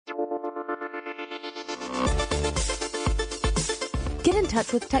Get in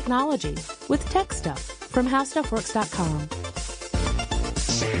touch with technology with Techstuff from HowStuffWorks.com.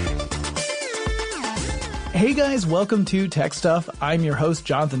 Hey guys, welcome to Tech Stuff. I'm your host,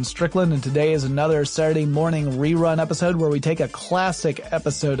 Jonathan Strickland, and today is another Saturday morning rerun episode where we take a classic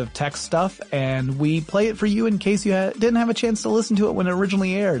episode of Tech Stuff and we play it for you in case you didn't have a chance to listen to it when it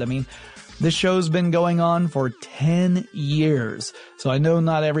originally aired. I mean, this show's been going on for 10 years, so I know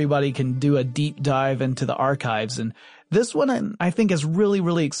not everybody can do a deep dive into the archives, and this one I think is really,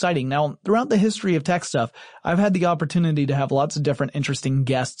 really exciting. Now, throughout the history of Tech Stuff, I've had the opportunity to have lots of different interesting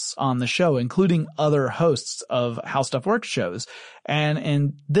guests on the show, including other hosts of How Stuff Works shows. And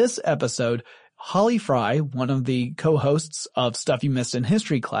in this episode, Holly Fry, one of the co-hosts of Stuff You Missed in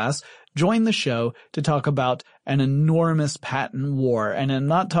History class, joined the show to talk about an enormous patent war. And I'm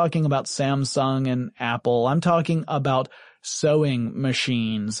not talking about Samsung and Apple. I'm talking about sewing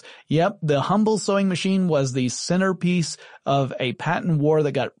machines. Yep, the humble sewing machine was the centerpiece of a patent war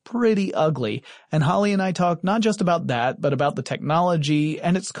that got pretty ugly. And Holly and I talked not just about that, but about the technology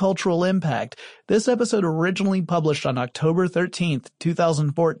and its cultural impact. This episode originally published on October 13th,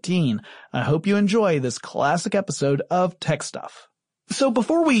 2014. I hope you enjoy this classic episode of Tech Stuff. So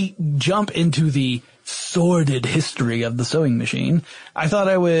before we jump into the sordid history of the sewing machine, I thought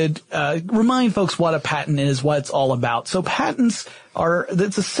I would remind folks what a patent is, what it's all about. So patents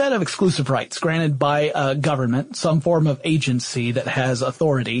it's a set of exclusive rights granted by a government, some form of agency that has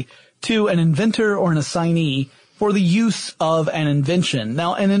authority, to an inventor or an assignee for the use of an invention.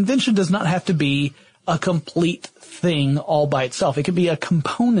 Now, an invention does not have to be a complete thing all by itself. It could be a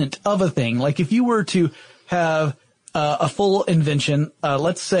component of a thing. Like if you were to have a full invention,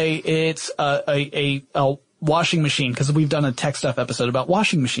 let's say it's a washing machine, because we've done a Tech Stuff episode about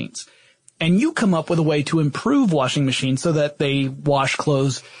washing machines. And you come up with a way to improve washing machines so that they wash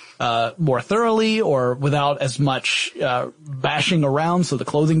clothes more thoroughly or without as much bashing around, so the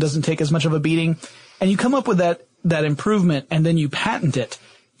clothing doesn't take as much of a beating. And you come up with that improvement and then you patent it.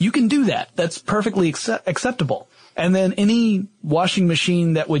 You can do that. That's perfectly acceptable. And then any washing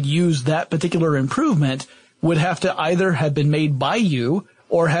machine that would use that particular improvement would have to either have been made by you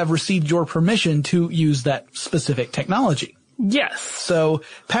or have received your permission to use that specific technology. Yes. So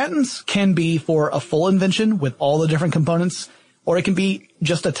patents can be for a full invention with all the different components, or it can be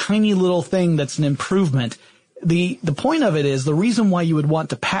just a tiny little thing that's an improvement. The point of it is, the reason why you would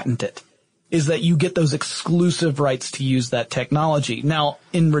want to patent it is that you get those exclusive rights to use that technology. Now,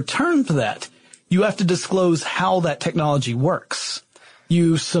 in return for that, you have to disclose how that technology works.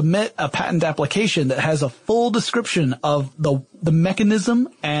 You submit a patent application that has a full description of the mechanism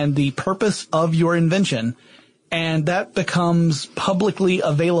and the purpose of your invention, and that becomes publicly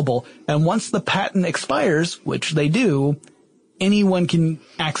available. And once the patent expires, which they do, anyone can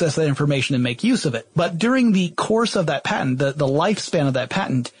access that information and make use of it. But during the course of that patent, the lifespan of that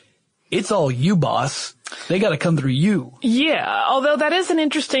patent, it's all you, boss. They got to come through you. Yeah, although that is an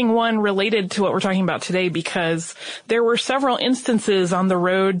interesting one related to what we're talking about today, because there were several instances on the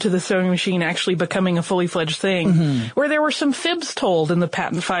road to the sewing machine actually becoming a fully fledged thing where there were some fibs told in the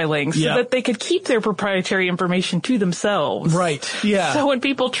patent filings so that they could keep their proprietary information to themselves. Right, yeah. So when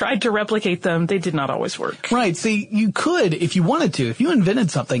people tried to replicate them, they did not always work. Right, see, you could if you wanted to. If you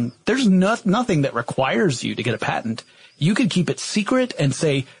invented something, there's nothing that requires you to get a patent. You could keep it secret and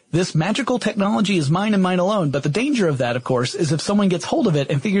say, this magical technology is mine and mine alone. But the danger of that, of course, is if someone gets hold of it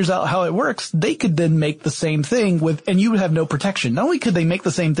and figures out how it works, they could then make the same thing and you would have no protection. Not only could they make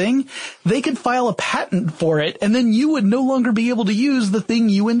the same thing, they could file a patent for it, and then you would no longer be able to use the thing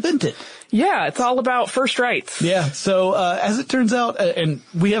you invented. Yeah, it's all about first rights. Yeah, so as it turns out, and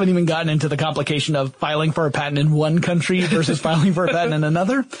we haven't even gotten into the complication of filing for a patent in one country versus filing for a patent in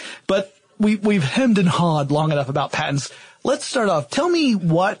another, but we've hemmed and hawed long enough about patents. Let's start off. Tell me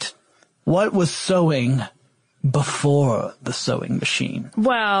what was sewing before the sewing machine?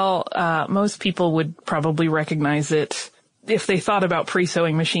 Well, most people would probably recognize it. If they thought about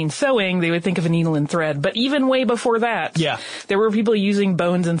pre-sewing machine sewing, they would think of a needle and thread. But even way before that, there were people using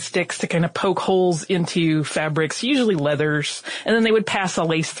bones and sticks to kind of poke holes into fabrics, usually leathers, and then they would pass a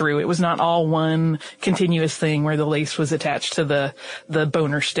lace through. It was not all one continuous thing where the lace was attached to the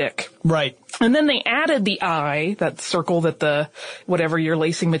bone or stick. Right. And then they added the eye, that circle that whatever your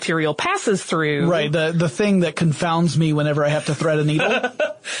lacing material passes through. Right, the thing that confounds me whenever I have to thread a needle.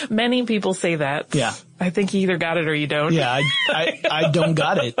 Many people say that. I think you either got it or you don't. Yeah, I don't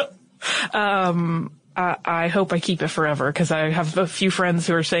got it. I hope I keep it forever, because I have a few friends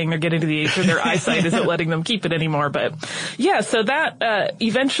who are saying they're getting to the age where their eyesight isn't letting them keep it anymore. But yeah, so that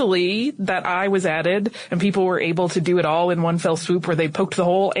eventually that eye was added, and people were able to do it all in one fell swoop, where they poked the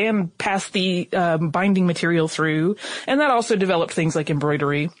hole and passed the binding material through. And that also developed things like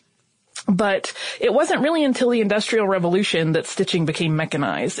embroidery. But it wasn't really until the Industrial Revolution that stitching became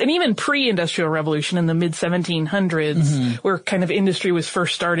mechanized. And even pre-Industrial Revolution in the mid-1700s, where kind of industry was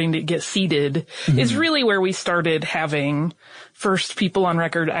first starting to get seeded, is really where we started having first people on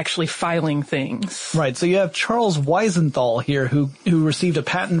record actually filing things. Right. So you have Charles Weisenthal here, who received a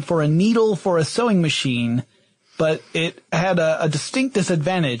patent for a needle for a sewing machine, but it had a distinct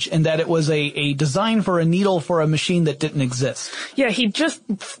disadvantage in that it was a design for a needle for a machine that didn't exist. Yeah, he just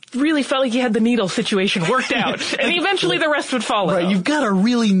really felt like he had the needle situation worked out, and eventually the rest would follow. Right, you've got to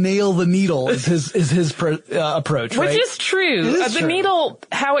really nail the needol is his approach, right? Which is true. The needle,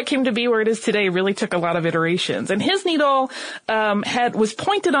 how it came to be where it is today, really took a lot of iterations. And his needle was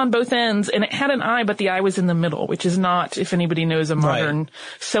pointed on both ends, and it had an eye, but the eye was in the middle, which is not, if anybody knows a modern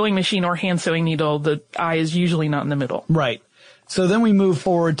sewing machine or hand sewing needle, the eye is usually not in the middle. Right. So then we move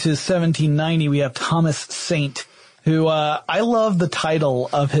forward to 1790. We have Thomas Saint, who I love the title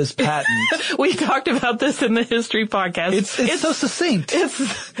of his patent. We talked about this in the history podcast. It's so succinct.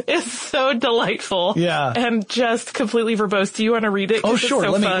 It's so delightful. Yeah. And just completely verbose. Do you want to read it? Oh, sure.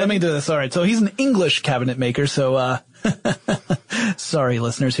 So let me do this. All right. So he's an English cabinet maker. So sorry,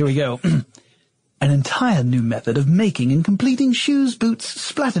 listeners. Here we go. An entire new method of making and completing shoes,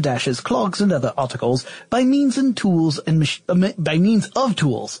 boots, splatterdashes, clogs, and other articles by means of tools and machines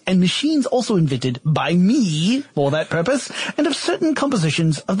also invented by me for that purpose, and of certain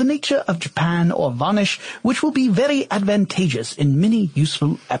compositions of the nature of Japan or varnish, which will be very advantageous in many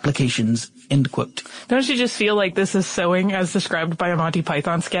useful applications. End quote. Don't you just feel like this is sewing as described by a Monty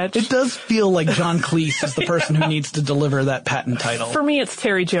Python sketch? It does feel like John Cleese is the person who needs to deliver that patent title. For me, it's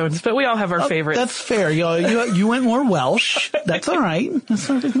Terry Jones, but we all have our favorites. That's fair. You went more Welsh. That's all right.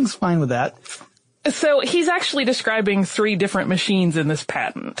 Everything's fine with that. So he's actually describing 3 different machines in this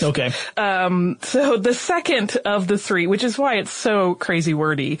patent. Okay. So the second of the 3, which is why it's so crazy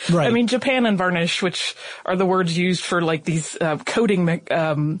wordy. Right. I mean, Japan and varnish, which are the words used for like these coating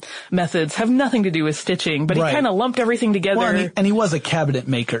methods, have nothing to do with stitching, but he kind of lumped everything together. Well, and he was a cabinet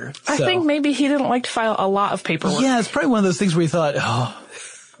maker. So. I think maybe he didn't like to file a lot of paperwork. Yeah, it's probably one of those things where he thought, oh,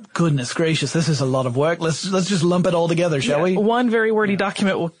 goodness gracious, this is a lot of work. Let's just lump it all together, shall we? One very wordy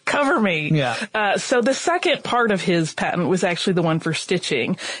document will cover me. Yeah. So the second part of his patent was actually the one for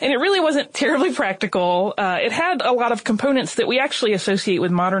stitching. And it really wasn't terribly practical. It had a lot of components that we actually associate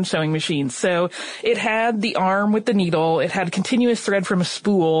with modern sewing machines. So it had the arm with the needle, it had continuous thread from a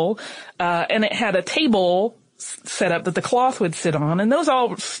spool, and it had a table set up that the cloth would sit on, and those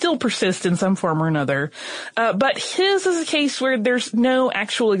all still persist in some form or another. But his is a case where there's no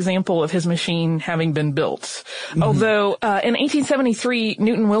actual example of his machine having been built. Although, in 1873,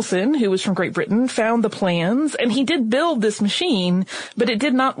 Newton Wilson, who was from Great Britain, found the plans, and he did build this machine, but it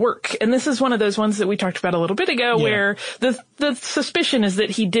did not work. And this is one of those ones that we talked about a little bit ago, where the suspicion is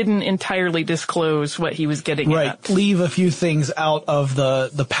that he didn't entirely disclose what he was getting at. Right. Leave a few things out of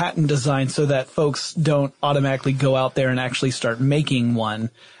the patent design so that folks don't automatically go out there and actually start making one.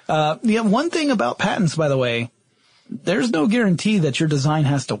 One thing about patents, by the way, there's no guarantee that your design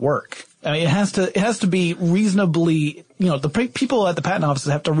has to work. I mean, it has to be reasonably, the people at the patent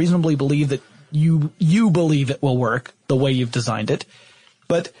offices have to reasonably believe that you believe it will work the way you've designed it.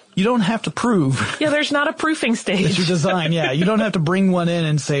 But you don't have to prove. Yeah, there's not a proofing stage. It's your design, yeah. You don't have to bring one in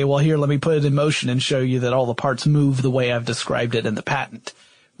and say, well, here, let me put it in motion and show you that all the parts move the way I've described it in the patent.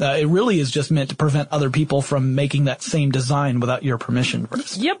 It really is just meant to prevent other people from making that same design without your permission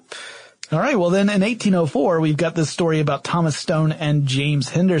first. Yep. All right. Well, then in 1804, we've got this story about Thomas Stone and James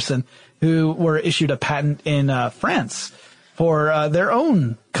Henderson, who were issued a patent in France for their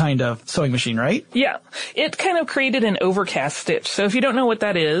own kind of sewing machine, right? Yeah. It kind of created an overcast stitch. So if you don't know what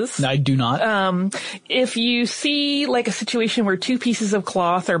that is. I do not. If you see like a situation where 2 pieces of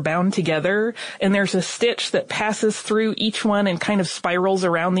cloth are bound together and there's a stitch that passes through each one and kind of spirals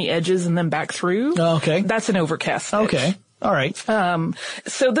around the edges and then back through. Oh, okay. That's an overcast stitch. Okay. All right.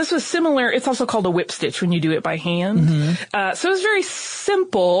 So this was similar. It's also called a whip stitch when you do it by hand. So it was very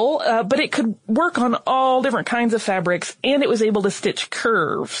simple, but it could work on all different kinds of fabrics, and it was able to stitch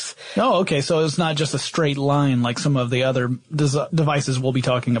curves. Oh, okay. So it's not just a straight line like some of the other devices we'll be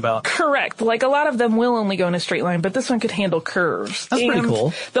talking about. Correct. Like a lot of them will only go in a straight line, but this one could handle curves. That's pretty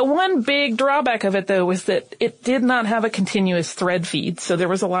cool. The one big drawback of it, though, was that it did not have a continuous thread feed, so there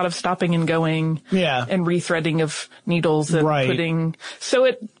was a lot of stopping and going and rethreading of needles and putting. So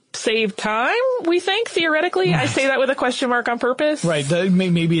it save time, we think, theoretically. Right. I say that with a question mark on purpose. Right.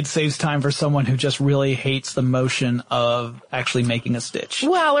 Maybe it saves time for someone who just really hates the motion of actually making a stitch.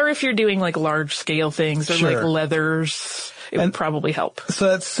 Well, or if you're doing like large scale things or Sure. like leathers, it would probably help. So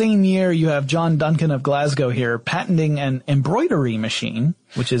that same year, you have John Duncan of Glasgow here patenting an embroidery machine,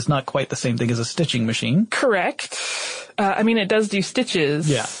 which is not quite the same thing as a stitching machine. Correct. I mean, it does do stitches,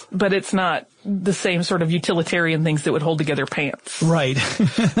 yeah, but it's not the same sort of utilitarian things that would hold together pants. Right.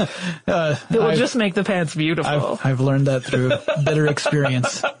 That will just make the pants beautiful. I've learned that through bitter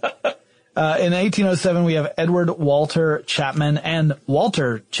experience. In 1807, we have Edward Walter Chapman and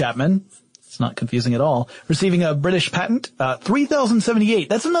Walter Chapman. It's not confusing at all. Receiving a British patent, 3078.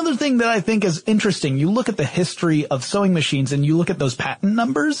 That's another thing that I think is interesting. You look at the history of sewing machines and you look at those patent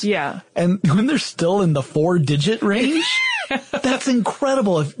numbers. Yeah. And when they're still in the 4-digit range, that's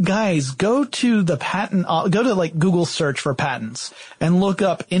incredible. Guys, go to the patent, go to like Google search for patents and look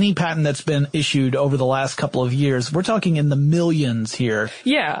up any patent that's been issued over the last couple of years. We're talking in the millions here.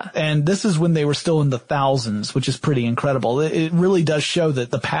 Yeah. And this is when they were still in the thousands, which is pretty incredible. It really does show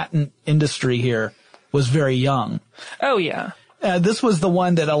that the patent industry here was very young. Oh, yeah. This was the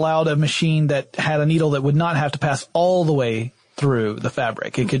one that allowed a machine that had a needle that would not have to pass all the way through the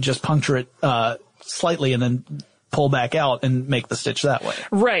fabric. It could just puncture it slightly and then pull back out and make the stitch that way.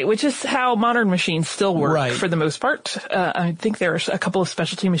 Right, which is how modern machines still work right. for the most part. I think there are a couple of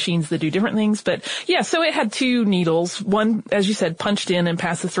specialty machines that do different things, but yeah, so it had two needles. One, as you said, punched in and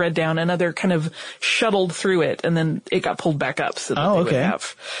passed the thread down. Another kind of shuttled through it, and then it got pulled back up so that they would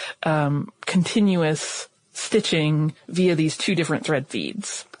have continuous stitching via these two different thread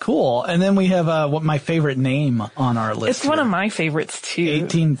feeds. Cool. And then we have what my favorite name on our list. It's one of my favorites too.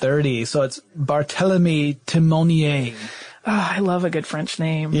 1830. So it's Barthélemy Timonier. Oh, I love a good French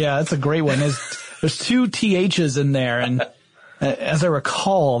name. Yeah, that's a great one. There's two THs in there, and as I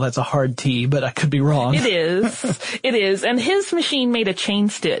recall, that's a hard T, but I could be wrong. It is. It is. And his machine made a chain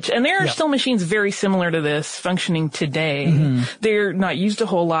stitch. And there are still machines very similar to this functioning today. Mm-hmm. They're not used a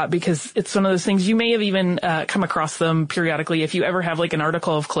whole lot because it's one of those things, you may have even come across them periodically if you ever have like an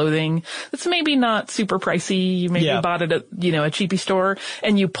article of clothing that's maybe not super pricey. You maybe bought it at, a cheapy store,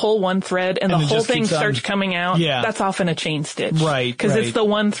 and you pull one thread and the whole thing starts coming out. Yeah. That's often a chain stitch. Right. Because it's the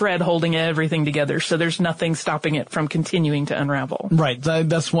one thread holding everything together. So there's nothing stopping it from continuing to unravel. Right.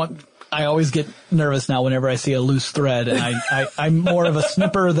 That's what I always get nervous now whenever I see a loose thread, and I'm more of a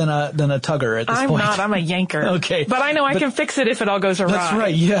snipper than a tugger at this point. I'm a yanker. Okay. But I know I can fix it if it all goes awry. That's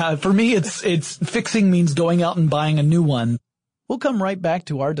right. Yeah. For me, it's fixing means going out and buying a new one. We'll come right back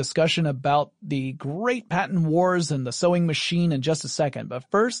to our discussion about the great patent wars and the sewing machine in just a second. But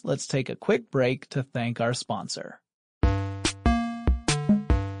first, let's take a quick break to thank our sponsor.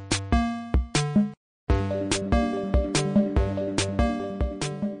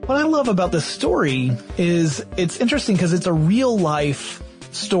 What I love about this story is it's interesting because it's a real life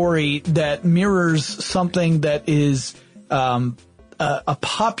story that mirrors something that is a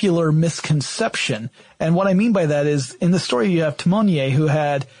popular misconception. And what I mean by that is in the story you have Timonier, who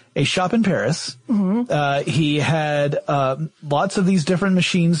had a shop in Paris. Mm-hmm. He had lots of these different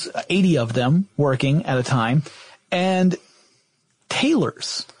machines, 80 of them working at a time, and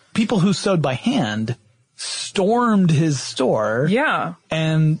tailors, people who sewed by hand, stormed his store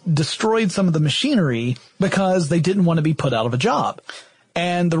and destroyed some of the machinery because they didn't want to be put out of a job.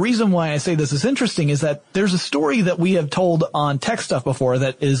 And the reason why I say this is interesting is that there's a story that we have told on Techstuff before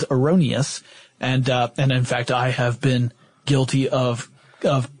that is erroneous. And in fact, I have been guilty of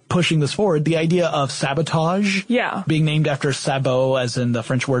pushing this forward. The idea of sabotage being named after sabot, as in the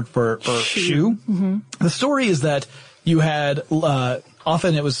French word for shoe. Mm-hmm. The story is that you had,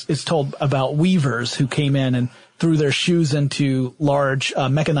 often it's told about weavers who came in and threw their shoes into large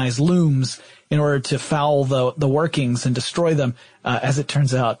mechanized looms in order to foul the workings and destroy them. As it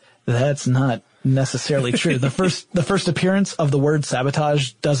turns out, that's not necessarily true. The first appearance of the word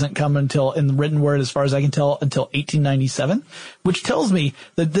sabotage doesn't come until, in the written word, as far as I can tell, until 1897, which tells me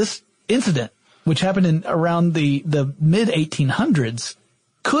that this incident, which happened around the mid 1800s,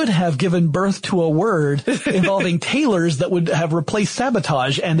 could have given birth to a word involving tailors that would have replaced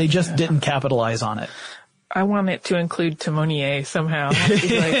sabotage, and they just didn't capitalize on it. I want it to include Timonier somehow.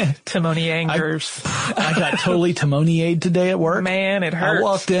 Like Timonier-angers. I got totally Timonier'd today at work. Man, it hurts. I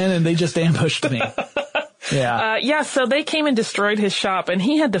walked in and they just ambushed me. Yeah. So they came and destroyed his shop, and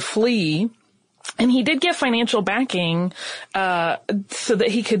he had to flee. And he did get financial backing, so that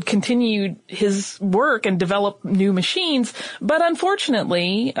he could continue his work and develop new machines. But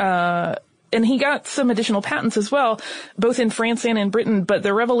unfortunately, and he got some additional patents as well, both in France and in Britain, but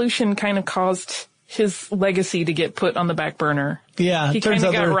the revolution kind of caused his legacy to get put on the back burner. Yeah. He kind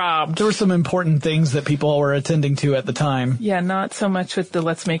of got robbed. There were some important things that people were attending to at the time. Yeah, not so much with the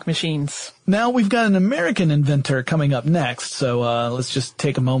let's make machines. Now we've got an American inventor coming up next, so let's just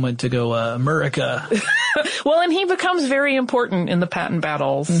take a moment to go America. Well, and he becomes very important in the patent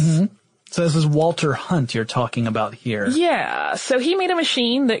battles. Mm-hmm. So this is Walter Hunt you're talking about here. Yeah. So he made a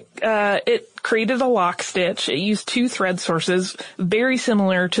machine that, it created a lock stitch. It used 2 thread sources, very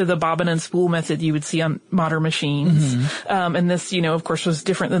similar to the bobbin and spool method you would see on modern machines. Mm-hmm. And this, of course was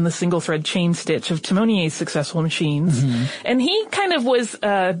different than the single thread chain stitch of Timonier's successful machines. Mm-hmm. And he kind of was,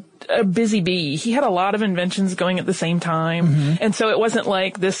 a busy bee. He had a lot of inventions going at the same time. Mm-hmm. And so it wasn't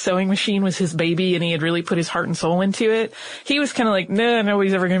like this sewing machine was his baby and he had really put his heart and soul into it. He was kind of like, no,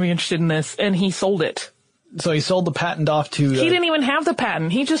 nobody's ever going to be interested in this. And he sold it. So he sold the patent off to... he didn't even have the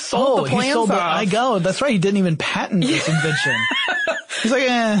patent. He just sold the plans off. That's right. He didn't even patent this invention. He's like,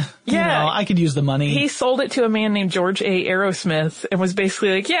 I could use the money. He sold it to a man named George A. Arrowsmith and was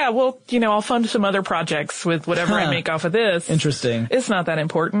basically like, yeah, well, I'll fund some other projects with whatever I make off of this. Interesting. It's not that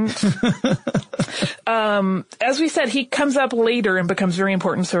important. As we said, he comes up later and becomes very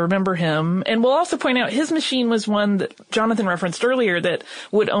important, so remember him. And we'll also point out his machine was one that Jonathan referenced earlier that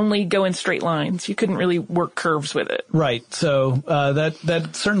would only go in straight lines. You couldn't really work curves with it. Right. So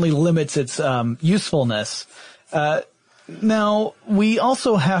that certainly limits its usefulness. Now, we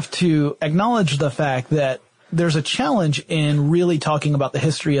also have to acknowledge the fact that there's a challenge in really talking about the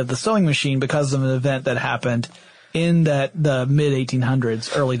history of the sewing machine because of an event that happened in the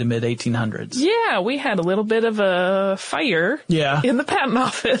mid-1800s, early to mid-1800s. Yeah, we had a little bit of a fire in the patent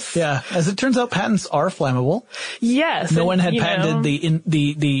office. Yeah, as it turns out, patents are flammable. Yes. No one had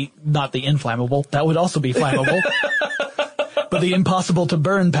patented not the inflammable. That would also be flammable. But the impossible to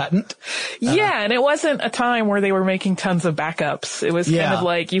burn patent. Yeah, and it wasn't a time where they were making tons of backups. It was kind of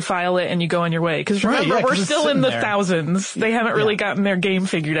like you file it and you go on your way. Because remember, we're still in the thousands. They haven't really gotten their game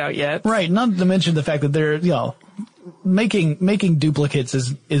figured out yet. Right, not to mention the fact that they're, making duplicates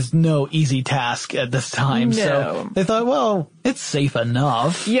is no easy task at this time. No. So they thought, well, it's safe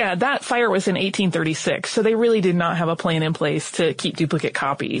enough. Yeah, that fire was in 1836, so they really did not have a plan in place to keep duplicate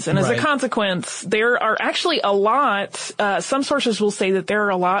copies. And as a consequence, there are actually a lot, some sources will say that there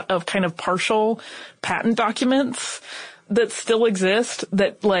are a lot of kind of partial patent documents that still exist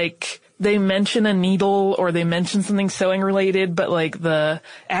that they mention a needle or they mention something sewing related, but the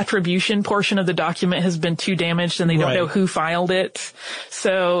attribution portion of the document has been too damaged and they don't know who filed it.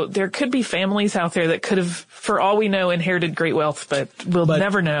 So there could be families out there that could have, for all we know, inherited great wealth, but we'll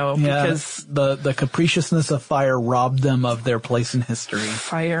never know because the capriciousness of fire robbed them of their place in history.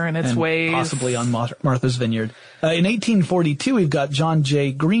 Fire and its ways. Possibly on Martha's Vineyard. In 1842, we've got John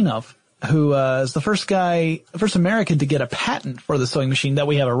J. Greenough, who is the first American to get a patent for the sewing machine that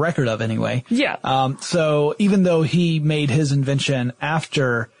we have a record of anyway. Yeah. So even though he made his invention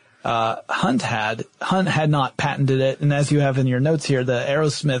after Hunt had not patented it, and as you have in your notes here, the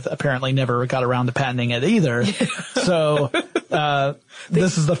Arrowsmith apparently never got around to patenting it either. So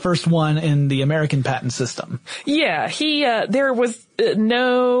this is the first one in the American patent system. Yeah, there was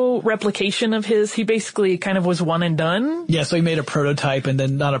no replication of his. He basically kind of was one and done. Yeah, so he made a prototype and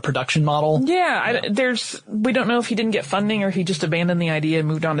then not a production model. Yeah, we don't know if he didn't get funding or he just abandoned the idea and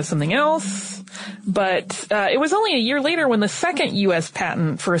moved on to something else. But it was only a year later when the second U.S.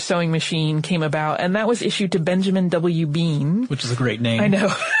 patent for a sewing machine came about, and that was issued to Benjamin W. Bean. Which is a great name. I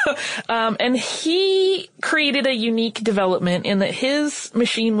know. And he created a unique development in that his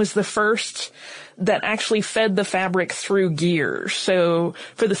machine was the first that actually fed the fabric through gears. So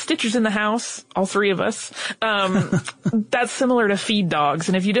for the stitchers in the house, all three of us, that's similar to feed dogs.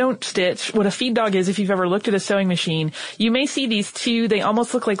 And if you don't stitch, what a feed dog is, if you've ever looked at a sewing machine, you may see these two, they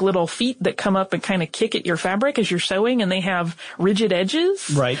almost look like little feet that come up and kind of kick at your fabric as you're sewing, and they have rigid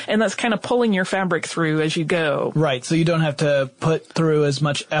edges. Right. And that's kind of pulling your fabric through as you go. Right. So you don't have to put through as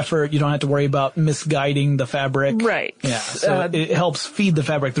much effort. You don't have to worry about misguiding the fabric. Right. Yeah. So it helps feed the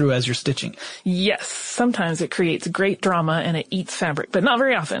fabric through as you're stitching. Yes. Sometimes it creates great drama and it eats fabric, but not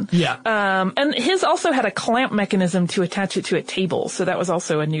very often. Yeah. And his also had a clamp mechanism to attach it to a table. So that was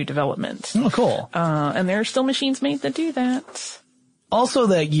also a new development. Oh, cool. And there are still machines made that do that. Also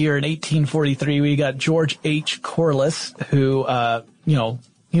that year in 1843, we got George H. Corliss, who,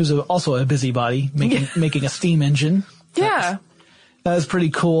 he was also a busybody making a steam engine. Yeah. That was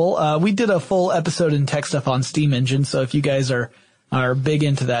pretty cool. We did a full episode in Techstuff on steam engines. So if you guys are big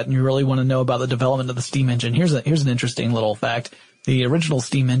into that and you really want to know about the development of the steam engine, here's an interesting little fact. The original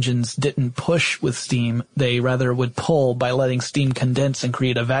steam engines didn't push with steam. They rather would pull by letting steam condense and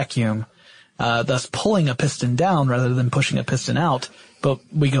create a vacuum, thus pulling a piston down rather than pushing a piston out. but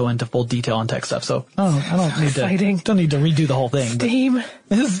we go into full detail on tech stuff. So I don't need to redo the whole thing. Steam.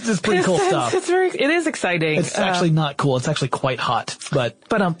 This is pretty cool stuff. It is exciting. It's actually not cool. It's actually quite hot, but.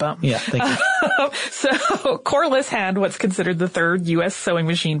 Yeah, thank you. So Corliss had what's considered the third U.S. sewing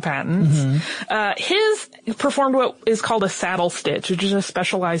machine patent. Mm-hmm. His performed what is called a saddle stitch, which is a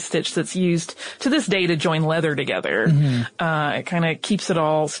specialized stitch that's used to this day to join leather together. Mm-hmm. It kind of keeps it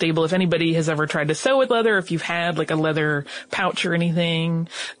all stable. If anybody has ever tried to sew with leather, if you've had like a leather pouch or anything,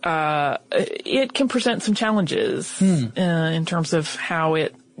 it can present some challenges in terms of how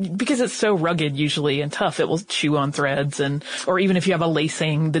because it's so rugged usually and tough, it will chew on threads or even if you have the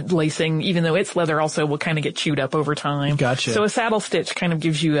lacing, even though it's leather also will kind of get chewed up over time. Gotcha. So a saddle stitch kind of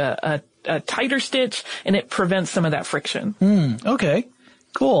gives you a tighter stitch and it prevents some of that friction. Okay.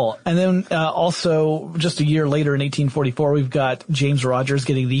 Cool. And then, also just a year later in 1844, we've got James Rogers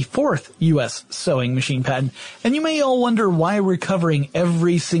getting the fourth U.S. sewing machine patent. And you may all wonder why we're covering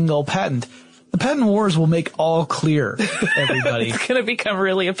every single patent. The patent wars will make all clear, everybody. It's going to become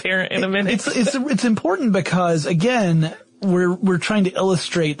really apparent in a minute. It's important because, again, we're trying to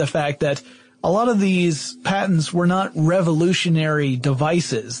illustrate the fact that a lot of these patents were not revolutionary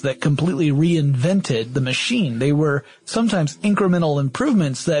devices that completely reinvented the machine. They were sometimes incremental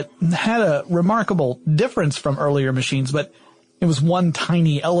improvements that had a remarkable difference from earlier machines, but it was one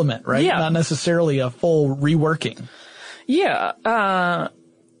tiny element, right? Yeah. Not necessarily a full reworking. Yeah.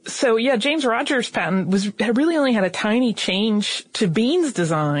 So yeah, James Rogers' patent really only had a tiny change to Bean's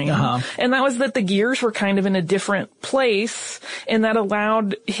design. And that was that the gears were kind of in a different place, and that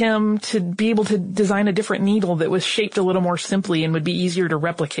allowed him to be able to design a different needle that was shaped a little more simply and would be easier to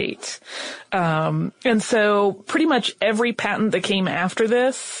replicate. And so pretty much every patent that came after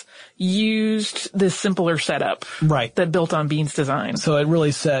this used this simpler setup. Right. That built on Bean's design. So it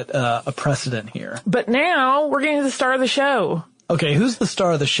really set a precedent here. But now we're getting to the star of the show. Okay, who's the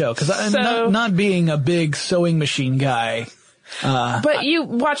star of the show? Because not being a big sewing machine guy. But you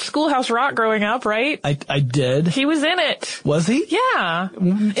watched Schoolhouse Rock growing up, right? I did. He was in it. Was he? Yeah.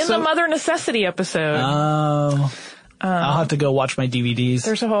 In the Mother Necessity episode. Oh. I'll have to go watch my DVDs.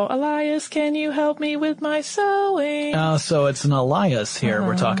 There's a whole, Elias, can you help me with my sewing? Oh, so it's an Elias here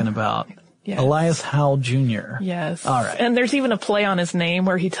we're talking about. Yes. Elias Howell Jr. Yes. All right. And there's even a play on his name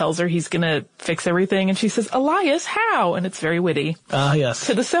where he tells her he's going to fix everything, and she says, Elias Howe, and it's very witty. Yes.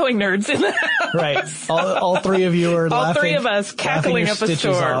 To the sewing nerds in the house. Right. All three of you are laughing. All three of us cackling up a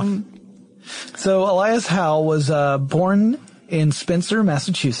storm. So Elias Howe was born in Spencer,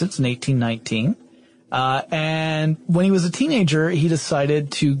 Massachusetts in 1819. And when he was a teenager, he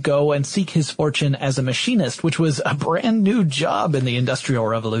decided to go and seek his fortune as a machinist, which was a brand new job in the Industrial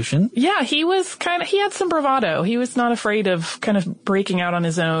Revolution. Yeah, he had some bravado. He was not afraid of kind of breaking out on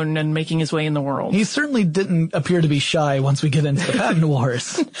his own and making his way in the world. He certainly didn't appear to be shy once we get into the patent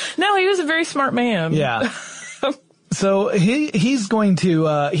wars. No, he was a very smart man. Yeah. So he's going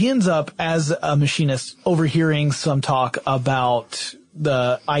to, he ends up as a machinist overhearing some talk about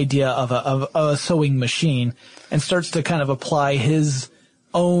the idea of a sewing machine and starts to kind of apply his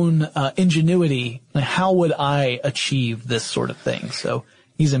own ingenuity. How would I achieve this sort of thing? So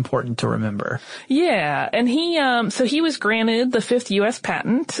he's important to remember. Yeah, and he was granted the fifth U.S.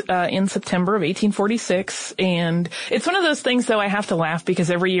 patent in September of 1846, and it's one of those things, though, I have to laugh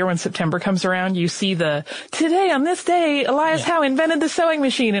because every year when September comes around, you see today on this day, Elias Howe invented the sewing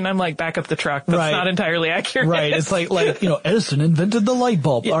machine, and I'm like, back up the truck. That's not entirely accurate. Right. It's like Edison invented the light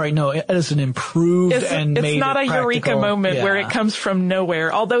bulb. Yeah. All right, no, Edison improved and made it practical. It's not a eureka moment where it comes from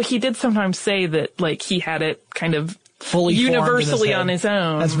nowhere, although he did sometimes say that, he had it kind of fully universally on his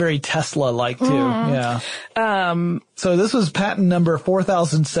own. That's very Tesla-like too. Yeah. So this was patent number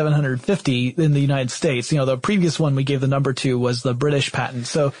 4,750 in the United States. The previous one we gave the number to was the British patent.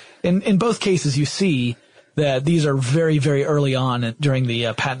 So in both cases, you see that these are very, very early on during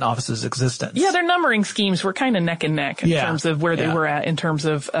the patent office's existence. Yeah, their numbering schemes were kind of neck and neck in terms of where they were at in terms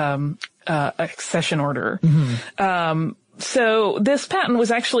of accession order. Mm-hmm. So this patent was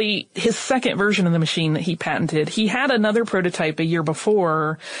actually his second version of the machine that he patented. He had another prototype a year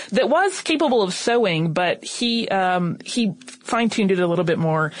before that was capable of sewing, but he fine-tuned it a little bit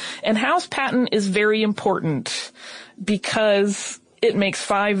more. And Howe's patent is very important because it makes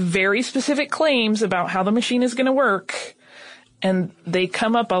 5 very specific claims about how the machine is going to work. And they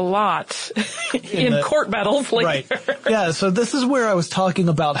come up a lot in court battles later. Right. Yeah, so this is where I was talking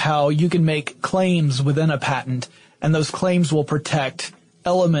about how you can make claims within a patent, and those claims will protect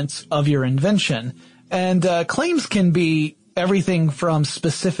elements of your invention. And claims can be everything from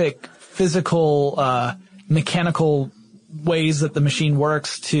specific physical, mechanical ways that the machine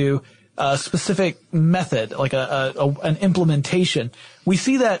works to a specific method, like an implementation. We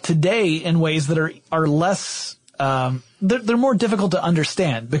see that today in ways that are less, they're more difficult to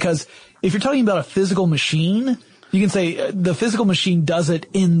understand, because if you're talking about a physical machine, you can say the physical machine does it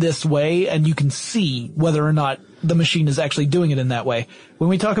in this way, and you can see whether or not the machine is actually doing it in that way. When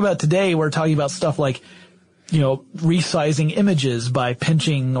we talk about today, we're talking about stuff like, resizing images by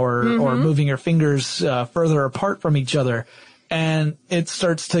pinching or moving your fingers further apart from each other. And it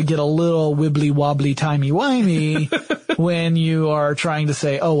starts to get a little wibbly wobbly timey wimey when you are trying to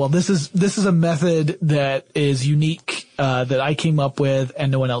say, oh, well, this is a method that is unique, that I came up with,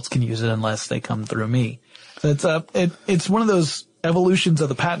 and no one else can use it unless they come through me. So it's one of those evolutions of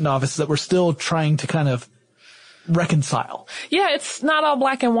the patent office that we're still trying to kind of reconcile. Yeah, it's not all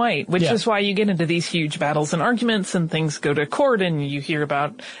black and white, which is why you get into these huge battles and arguments, and things go to court, and you hear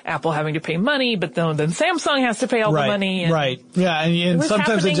about Apple having to pay money, but then Samsung has to pay all the money. And right. Yeah. And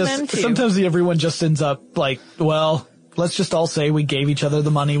sometimes sometimes everyone just ends up like, well, let's just all say we gave each other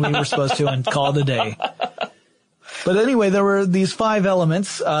the money we were supposed to and call it a day. But anyway, there were these 5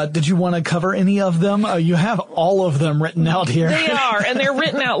 elements. Did you want to cover any of them? You have all of them written out here. They are, and they're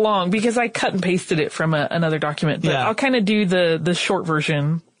written out long because I cut and pasted it from another document. But I'll kind of do the short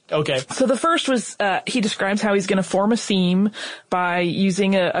version. Okay. So the first was, he describes how he's going to form a seam by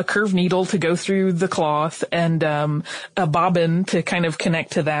using a curved needle to go through the cloth, and a bobbin to kind of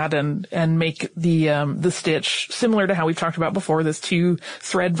connect to that and make the stitch similar to how we've talked about before, this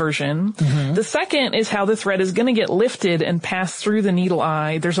 2-thread version. Mm-hmm. The second is how the thread is going to get lifted and pass through the needle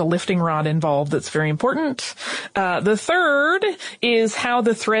eye. There's a lifting rod involved that's very important. The third is how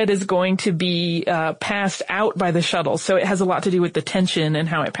the thread is going to be passed out by the shuttle. So it has a lot to do with the tension and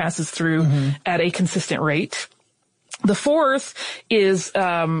how it passes through at a consistent rate. The fourth is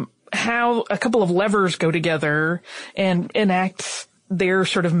how a couple of levers go together and enact their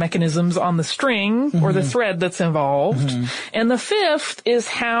sort of mechanisms on the string or the thread that's involved. And the fifth is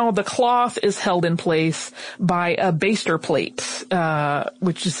how the cloth is held in place by a baster plate,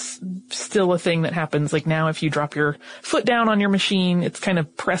 which is still a thing that happens. Like now, if you drop your foot down on your machine, it's kind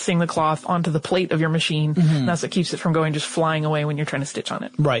of pressing the cloth onto the plate of your machine. And that's what keeps it from going just flying away when you're trying to stitch on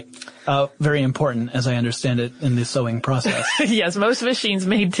it. Right. Very important, as I understand it, in the sewing process. Yes, most machines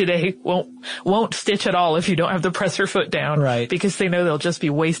made today won't stitch at all if you don't have the presser foot down. Right. Because they know they'll just be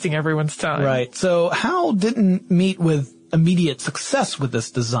wasting everyone's time. Right. So Hal didn't meet with immediate success with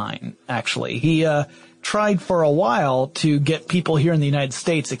this design, actually. He tried for a while to get people here in the United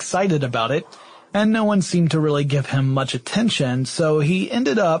States excited about it, and no one seemed to really give him much attention. So he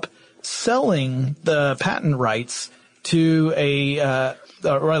ended up selling the patent rights to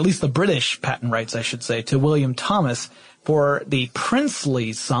or at least the British patent rights, I should say, to William Thomas for the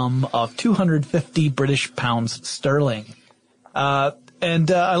princely sum of 250 British pounds sterling. And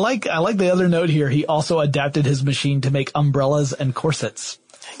I like the other note here. He also adapted his machine to make umbrellas and corsets.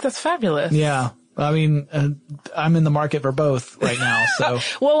 I think that's fabulous. Yeah. I mean, I'm in the market for both right now, so.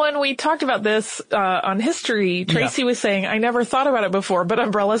 Well, when we talked about this, on History, Tracy was saying, I never thought about it before, but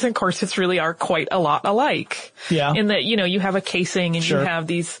umbrellas and corsets really are quite a lot alike. Yeah. In that, you have a casing and you have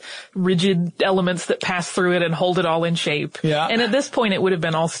these rigid elements that pass through it and hold it all in shape. Yeah. And at this point, it would have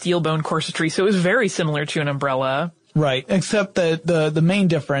been all steel bone corsetry, so it was very similar to an umbrella. Right. Except that the main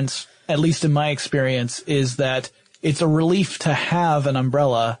difference, at least in my experience, is that it's a relief to have an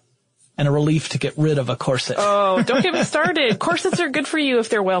umbrella and a relief to get rid of a corset. Oh, don't get me started. Corsets are good for you if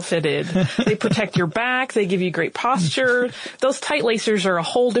they're well fitted. They protect your back. They give you great posture. Those tight lacers are a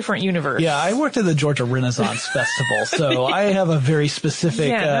whole different universe. Yeah, I worked at the Georgia Renaissance Festival, so I have a very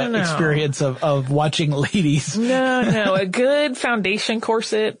specific experience of watching ladies. No. A good foundation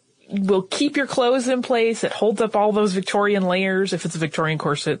corset will keep your clothes in place. It holds up all those Victorian layers if it's a Victorian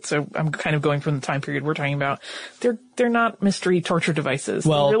corset. So I'm kind of going from the time period we're talking about. They're not mystery torture devices.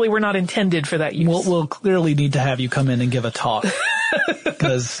 Well, they really were not intended for that use. We'll clearly need to have you come in and give a talk.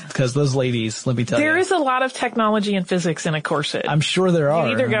 Because those ladies, let me tell you. There is a lot of technology and physics in a corset. I'm sure there are.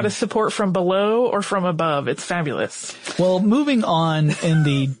 You either got to support from below or from above. It's fabulous. Well, moving on in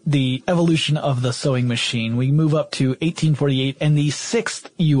the evolution of the sewing machine, we move up to 1848 and the 6th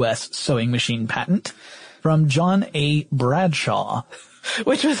U.S. sewing machine patent from John A. Bradshaw.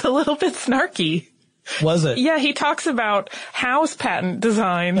 Which was a little bit snarky. Was it? Yeah, he talks about Howe's patent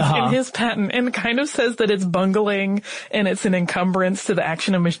design in his patent and kind of says that it's bungling and it's an encumbrance to the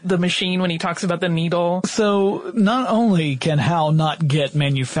action of the machine when he talks about the needle. So not only can Howe not get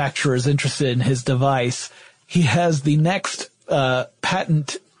manufacturers interested in his device, he has the next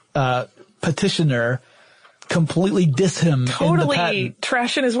patent petitioner completely diss him. Totally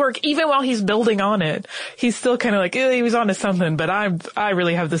trashing his work, even while he's building on it. He's still kind of like, he was onto something, but I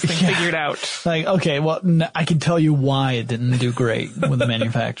really have this thing figured out. Like, okay, well, I can tell you why it didn't do great with the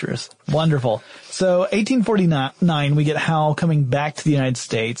manufacturers. Wonderful. So 1849, we get Howe coming back to the United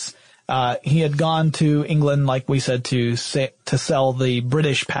States. He had gone to England, like we said, to sell the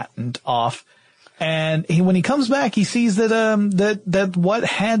British patent off. And when he comes back, he sees that what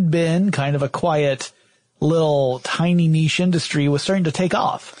had been kind of a quiet little tiny niche industry was starting to take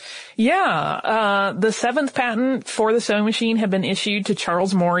off. Yeah, the 7th patent for the sewing machine had been issued to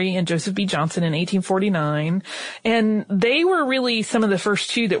Charles Morey and Joseph B. Johnson in 1849. And they were really some of the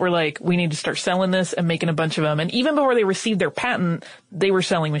first two that were like, we need to start selling this and making a bunch of them. And even before they received their patent, they were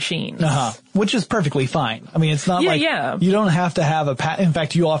selling machines. Which is perfectly fine. I mean, it's not you don't have to have a patent. In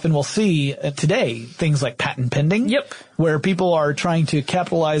fact, you often will see today things like patent pending. Yep. Where people are trying to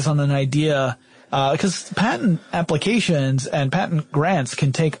capitalize on an idea. Because patent applications and patent grants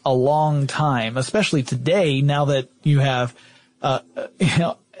can take a long time, especially today, now that you have, an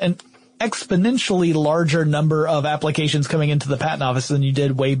exponentially larger number of applications coming into the patent office than you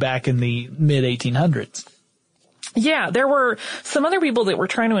did way back in the mid 1800s. Yeah, there were some other people that were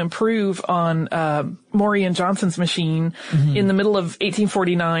trying to improve on Morey and Johnson's machine in the middle of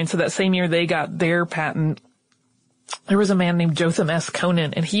 1849. So that same year they got their patent. There was a man named Jotham S.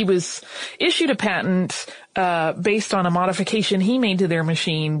 Conant, and he was issued a patent based on a modification he made to their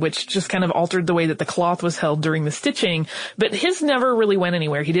machine, which just kind of altered the way that the cloth was held during the stitching. But his never really went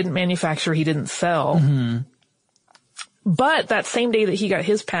anywhere. He didn't manufacture. He didn't sell. But that same day that he got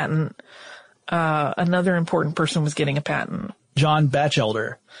his patent, another important person was getting a patent. John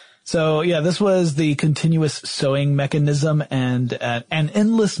Batchelder. So yeah, this was the continuous sewing mechanism and an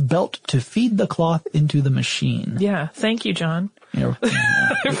endless belt to feed the cloth into the machine. Yeah. Thank you, John.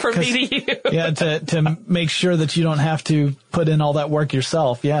 For feeding you. Yeah, to make sure that you don't have to put in all that work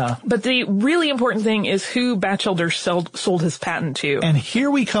yourself. Yeah. But the really important thing is who Batchelder sold his patent to. And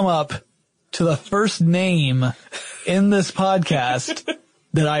here we come up to the first name in this podcast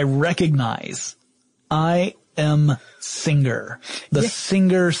that I recognize. I.M. Singer. The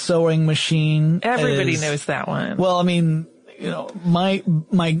Singer sewing machine. Everybody knows that one. Well, I mean,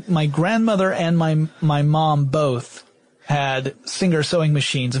 my grandmother and my mom both had Singer sewing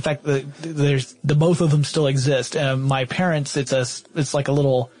machines. In fact, the both of them still exist. My parents, it's like a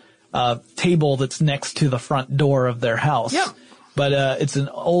little table that's next to the front door of their house. Yep. But it's an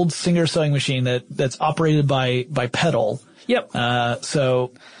old Singer sewing machine that's operated by pedal. Yep.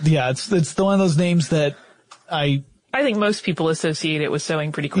 So yeah, it's one of those names that I think most people associate it with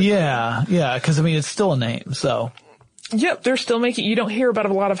sewing pretty quickly. Yeah, because I mean, it's still a name, so. Yep, they're still you don't hear about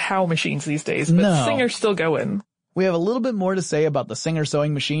a lot of Howe machines these days, but Singer's still going. We have a little bit more to say about the Singer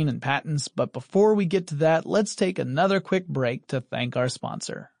sewing machine and patents, but before we get to that, let's take another quick break to thank our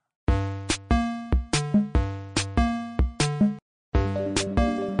sponsor.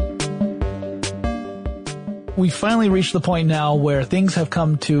 We finally reached the point now where things have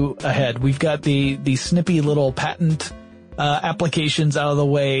come to a head. We've got the snippy little patent applications out of the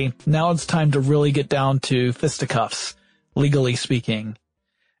way. Now it's time to really get down to fisticuffs, legally speaking.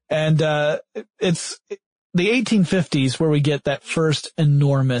 And it's the 1850s where we get that first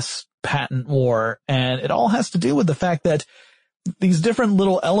enormous patent war, and it all has to do with the fact that these different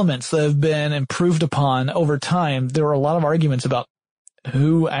little elements that have been improved upon over time, there were a lot of arguments about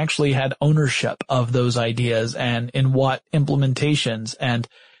who actually had ownership of those ideas and in what implementations and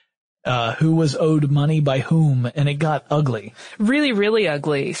who was owed money by whom, and it got ugly. Really, really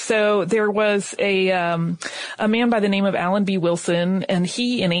ugly. So there was a man by the name of Allen B. Wilson, and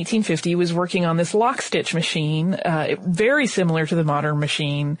he in 1850 was working on this lock stitch machine, very similar to the modern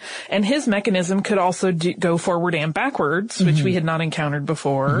machine, and his mechanism could also go forward and backwards, which we had not encountered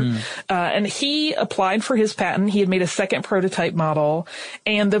before. And he applied for his patent. He had made a second prototype model,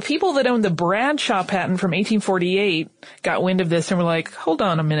 and the people that owned the Bradshaw patent from 1848 got wind of this and were like, hold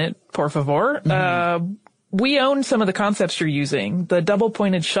on a minute, por favor. We own some of the concepts you're using. The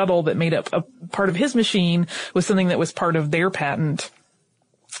double-pointed shuttle that made up a part of his machine was something that was part of their patent.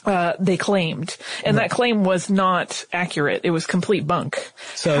 They claimed. And that claim was not accurate. It was complete bunk.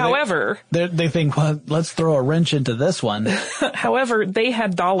 So however, they think, well, let's throw a wrench into this one. However, they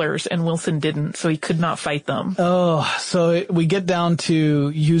had dollars and Wilson didn't, so he could not fight them. Oh, so we get down to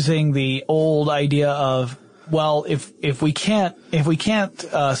using the old idea of, well, if we can't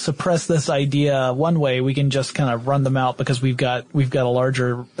suppress this idea one way, we can just kind of run them out because we've got a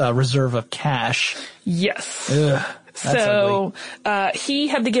larger reserve of cash. Yes. Ugh. So, he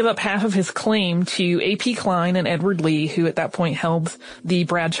had to give up half of his claim to A.P. Klein and Edward Lee, who at that point held the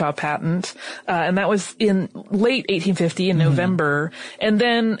Bradshaw patent. And that was in late 1850 in November. And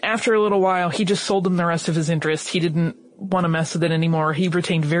then after a little while, he just sold them the rest of his interest. He didn't want to mess with it anymore. He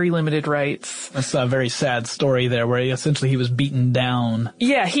retained very limited rights. That's a very sad story there, where he was beaten down.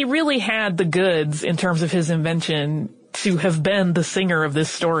 Yeah, he really had the goods in terms of his invention to have been the singer of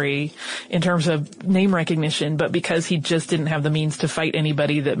this story in terms of name recognition, but because he just didn't have the means to fight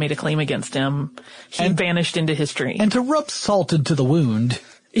anybody that made a claim against him, he vanished into history. And to rub salt into the wound,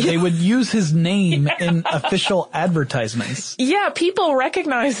 they would use his name in official advertisements. Yeah, people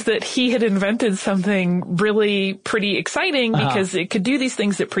recognized that he had invented something really pretty exciting because it could do these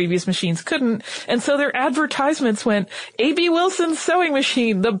things that previous machines couldn't. And so their advertisements went, A.B. Wilson's sewing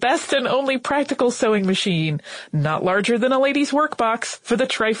machine, the best and only practical sewing machine, not larger than a lady's workbox, for the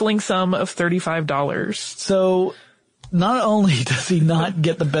trifling sum of $35. So not only does he not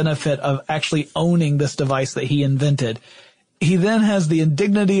get the benefit of actually owning this device that he invented, he then has the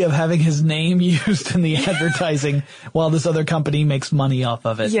indignity of having his name used in the advertising while this other company makes money off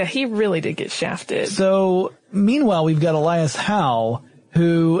of it. Yeah, he really did get shafted. So, meanwhile, we've got Elias Howe,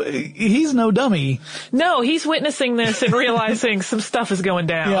 who, he's no dummy. No, he's witnessing this and realizing some stuff is going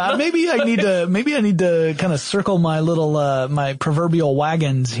down. Yeah, maybe I need to kind of circle my little, my proverbial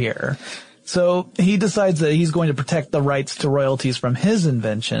wagons here. So, he decides that he's going to protect the rights to royalties from his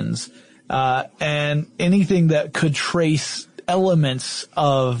inventions, and anything that could trace elements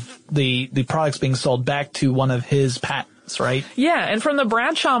of the products being sold back to one of his patents, right? Yeah, and from the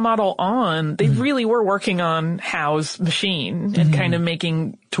Bradshaw model on, they really were working on Howe's machine and kind of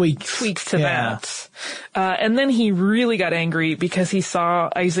making tweaks to that. And then he really got angry because he saw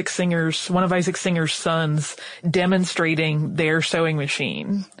one of Isaac Singer's sons demonstrating their sewing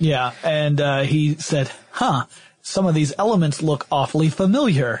machine. Yeah, and he said, some of these elements look awfully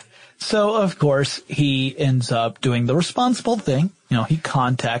familiar. So, of course, he ends up doing the responsible thing. He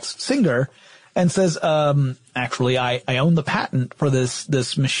contacts Singer and says, actually, I own the patent for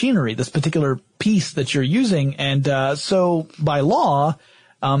this machinery, this particular piece that you're using. And, so by law,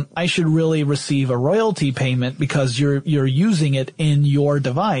 I should really receive a royalty payment because you're using it in your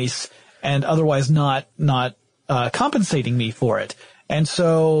device and otherwise not compensating me for it. And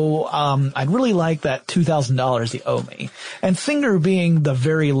so, I'd really like that $2,000 you owe me. And Singer, being the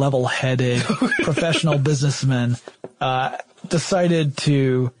very level-headed professional businessman, decided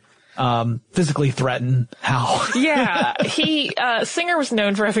to, physically threaten Howe. Yeah, Singer was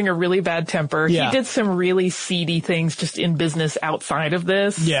known for having a really bad temper. Yeah. He did some really seedy things just in business outside of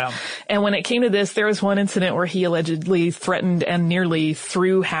this. Yeah. And when it came to this, there was one incident where he allegedly threatened and nearly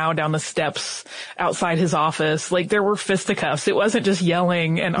threw Howe down the steps outside his office. Like, there were fisticuffs. It wasn't just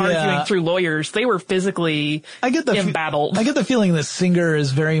yelling and arguing through lawyers. They were physically embattled. I get the feeling that Singer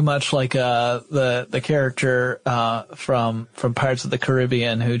is very much like, the character, from Pirates of the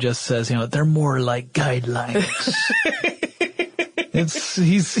Caribbean who just says, they're more like guidelines.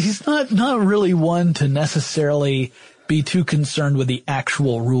 He's not really one to necessarily be too concerned with the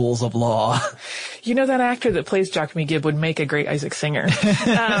actual rules of law. That actor that plays Jockamy Gibb would make a great Isaac Singer.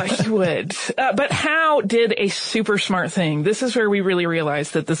 He would. But Howe did a super smart thing. This is where we really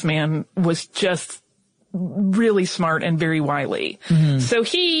realized that this man was just really smart and very wily. Mm-hmm. So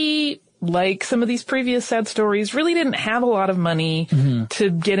he, like some of these previous sad stories, really didn't have a lot of money to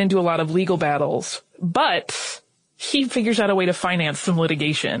get into a lot of legal battles, but he figures out a way to finance some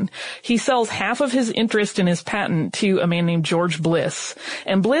litigation. He sells half of his interest in his patent to a man named George Bliss,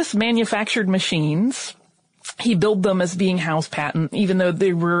 and Bliss manufactured machines. He billed them as being Howe's patent, even though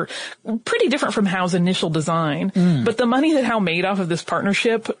they were pretty different from Howe's initial design. But the money that Howe made off of this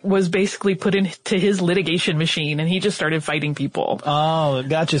partnership was basically put into his litigation machine, and he just started fighting people. Oh,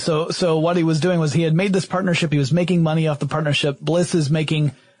 gotcha. So what he was doing was he had made this partnership. He was making money off the partnership. Bliss is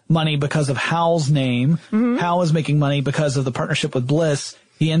making money because of Howe's name. Howe is making money because of the partnership with Bliss.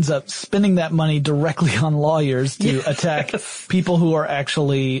 He ends up spending that money directly on lawyers to attack people who are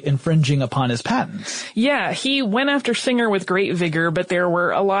actually infringing upon his patents. Yeah, he went after Singer with great vigor, but there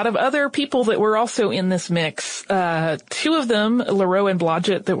were a lot of other people that were also in this mix. Two of them, Leroux and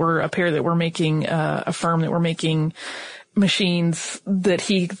Blodgett, that were a pair that were making, a firm that were making machines that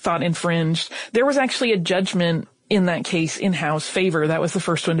he thought infringed. There was actually a judgment in that case in Howe's favor. That was the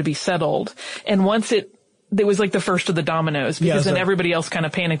first one to be settled. And once it was like the first of the dominoes, because then everybody else kind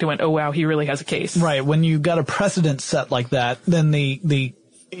of panicked and went, oh wow, he really has a case. Right. When you got a precedent set like that, then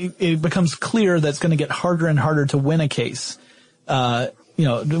it becomes clear that it's going to get harder and harder to win a case.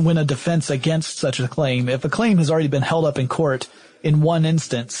 Win a defense against such a claim. If a claim has already been held up in court, in one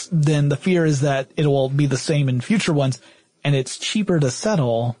instance, then the fear is that it will be the same in future ones, and it's cheaper to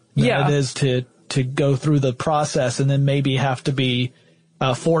settle than it is to go through the process and then maybe have to be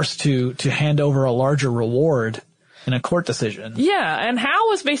forced to hand over a larger reward in a court decision. Yeah, and Hal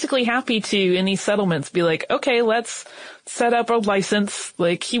was basically happy to, in these settlements, be like, okay, let's set up a license.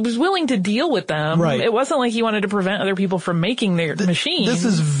 Like, he was willing to deal with them. Right. It wasn't like he wanted to prevent other people from making their machines. This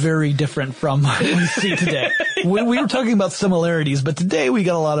is very different from what we see today. we were talking about similarities, but today we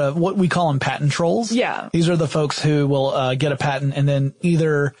got a lot of what we call them patent trolls. Yeah. These are the folks who will get a patent and then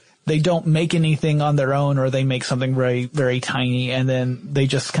either they don't make anything on their own or they make something very, very tiny and then they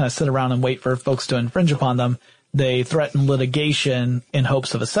just kind of sit around and wait for folks to infringe upon them. They threaten litigation in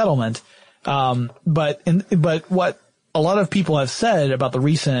hopes of a settlement. But what a lot of people have said about the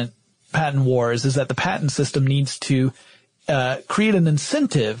recent patent wars is that the patent system needs to create an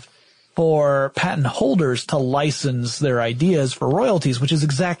incentive for patent holders to license their ideas for royalties, which is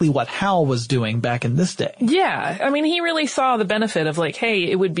exactly what Hal was doing back in this day. Yeah. I mean, he really saw the benefit of like, hey,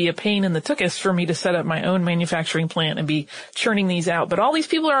 it would be a pain in the tuchus for me to set up my own manufacturing plant and be churning these out. But all these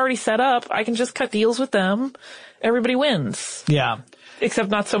people are already set up. I can just cut deals with them. Everybody wins. Yeah. Except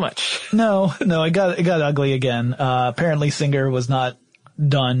not so much. No, it got ugly again. Apparently Singer was not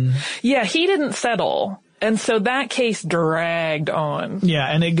done. Yeah, he didn't settle. And so that case dragged on. Yeah,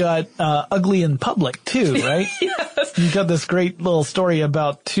 and it got ugly in public too, right? Yes. You got this great little story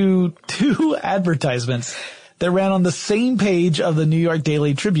about two advertisements that ran on the same page of the New York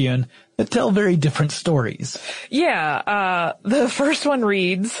Daily Tribune that tell very different stories. Yeah, the first one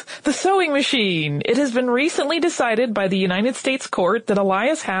reads, "The sewing machine. It has been recently decided by the United States Court that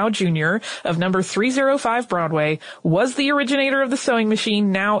Elias Howe, Jr. of number 305 Broadway was the originator of the sewing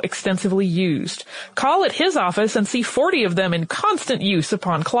machine now extensively used. Call at his office and see 40 of them in constant use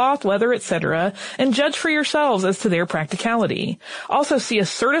upon cloth, leather, etc., and judge for yourselves as to their practicality. Also see a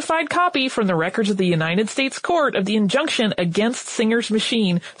certified copy from the records of the United States Court of the injunction against Singer's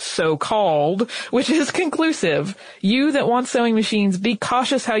machine, so-called, which is conclusive. You that want sewing machines, be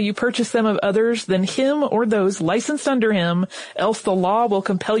cautious how you purchase them of others than him or those licensed under him, else the law will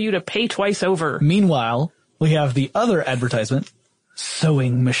compel you to pay twice over." Meanwhile, we have the other advertisement,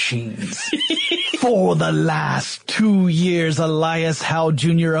 sewing machines. For the last 2 years, Elias Howe,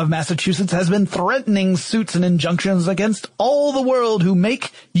 Jr. of Massachusetts has been threatening suits and injunctions against all the world who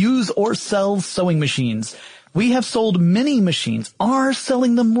make, use, or sell sewing machines. We have sold many machines, are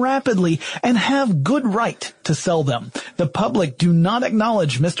selling them rapidly, and have good right to sell them. The public do not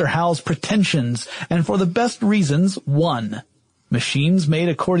acknowledge Mr. Howe's pretensions, and for the best reasons. 1. Machines made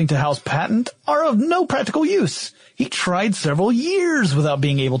according to Howe's patent are of no practical use. He tried several years without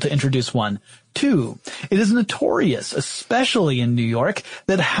being able to introduce one. 2. It is notorious, especially in New York,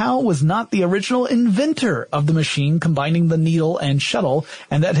 that Howe was not the original inventor of the machine combining the needle and shuttle,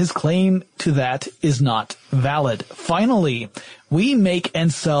 and that his claim to that is not valid. Finally, we make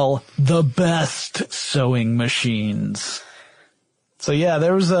and sell the best sewing machines. So yeah,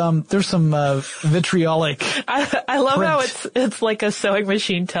 there's some vitriolic. I love print. how it's like a sewing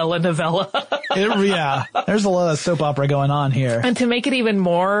machine telenovela. Yeah, there's a lot of soap opera going on here. And to make it even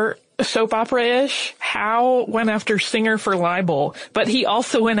more soap opera-ish, Howe went after Singer for libel, but he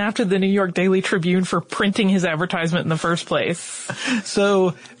also went after the New York Daily Tribune for printing his advertisement in the first place.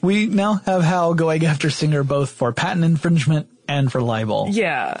 So we now have Howe going after Singer both for patent infringement and for libel.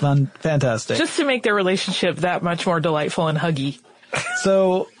 Yeah. Fantastic. Just to make their relationship that much more delightful and huggy.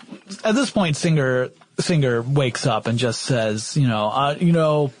 So at this point, Singer wakes up and just says, you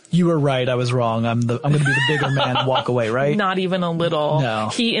were right. I was wrong. I'm going to be the bigger man and walk away, right? Not even a little. No.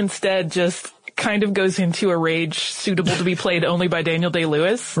 He instead just kind of goes into a rage suitable to be played only by Daniel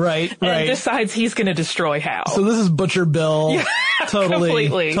Day-Lewis. Right. And decides he's going to destroy Howe. So this is Butcher Bill. Yeah,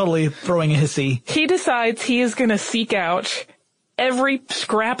 totally throwing a hissy. He decides he is going to seek out every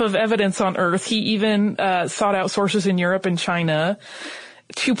scrap of evidence on Earth. He even sought out sources in Europe and China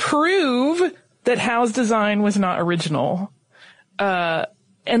to prove that Howe's design was not original.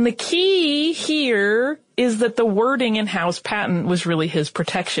 And the key here is that the wording in Howe's patent was really his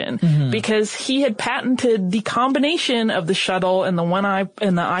protection, because he had patented the combination of the shuttle and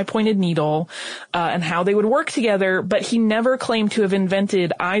the eye-pointed needle, and how they would work together, but he never claimed to have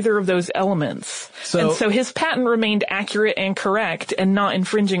invented either of those elements. So his patent remained accurate and correct and not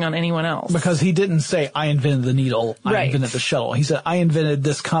infringing on anyone else. Because he didn't say, I invented the needle, I invented the shuttle. He said, I invented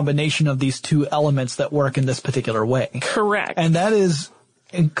this combination of these two elements that work in this particular way. Correct. And that is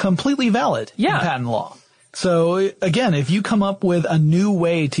completely valid in patent law. So again, if you come up with a new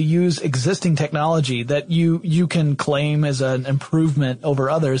way to use existing technology that you can claim as an improvement over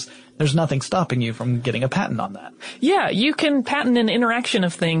others, there's nothing stopping you from getting a patent on that. Yeah, you can patent an interaction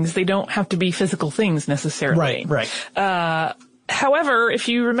of things. They don't have to be physical things necessarily. Right. However, if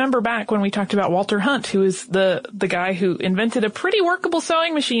you remember back when we talked about Walter Hunt, who is the guy who invented a pretty workable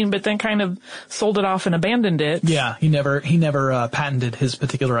sewing machine, but then kind of sold it off and abandoned it. Yeah, he never patented his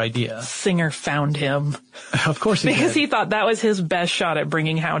particular idea. Singer found him. Of course he did. Because he thought that was his best shot at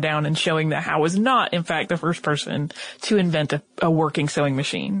bringing Howe down and showing that Howe was not, in fact, the first person to invent a working sewing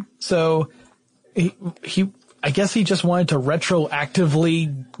machine. So I guess he just wanted to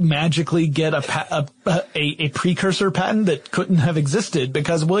retroactively, magically get a precursor patent that couldn't have existed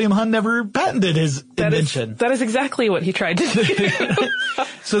because William Hunt never patented his invention. That is exactly what he tried to do.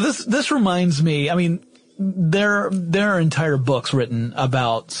 So this reminds me, I mean, there are entire books written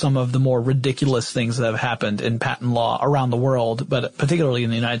about some of the more ridiculous things that have happened in patent law around the world, but particularly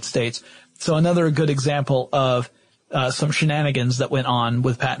in the United States. So another good example of some shenanigans that went on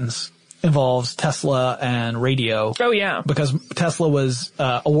with patents involves Tesla and radio. Oh, yeah. Because Tesla was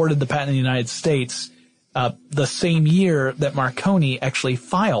awarded the patent in the United States the same year that Marconi actually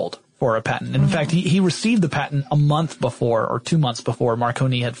filed for a patent. And in fact, he received the patent a month before or 2 months before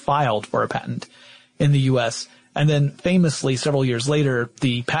Marconi had filed for a patent in the U.S. And then famously, several years later,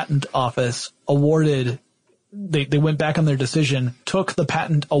 the patent office awarded they went back on their decision, took the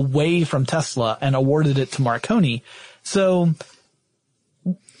patent away from Tesla and awarded it to Marconi. So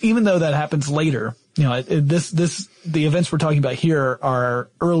even though that happens later, you know, the events we're talking about here are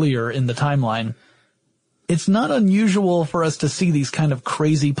earlier in the timeline. It's not unusual for us to see these kind of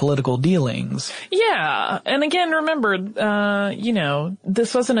crazy political dealings. Yeah. And again, remember,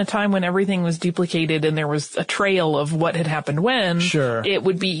 this wasn't a time when everything was duplicated and there was a trail of what had happened when. Sure. It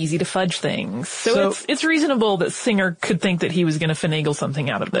would be easy to fudge things. So it's reasonable that Singer could think that he was going to finagle something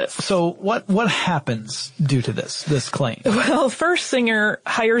out of this. So what happens due to this claim? Well, first Singer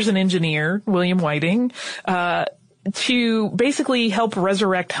hires an engineer, William Whiting, to basically help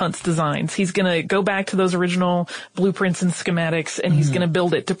resurrect Hunt's designs. He's going to go back to those original blueprints and schematics, and he's going to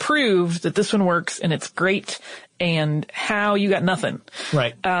build it to prove that this one works and it's great, and how you got nothing.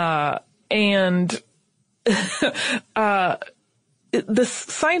 Right. The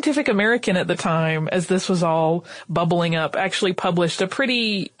Scientific American at the time, as this was all bubbling up, actually published a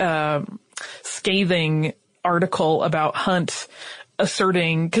pretty scathing article about Hunt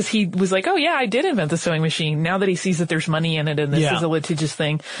asserting, because he was like, oh yeah, I did invent the sewing machine. Now that he sees that there's money in it and this is a litigious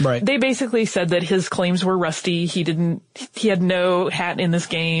thing. Right. They basically said that his claims were rusty. He had no hat in this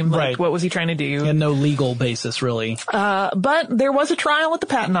game. Like, what was he trying to do? He had no legal basis, really. But there was a trial at the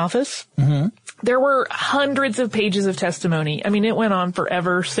patent office. Mm-hmm. There were hundreds of pages of testimony. I mean, it went on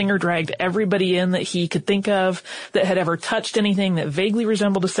forever. Singer dragged everybody in that he could think of that had ever touched anything that vaguely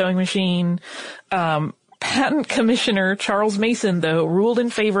resembled a sewing machine. Patent Commissioner Charles Mason, though, ruled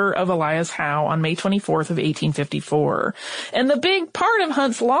in favor of Elias Howe on May 24th of 1854. And the big part of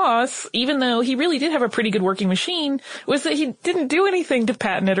Hunt's loss, even though he really did have a pretty good working machine, was that he didn't do anything to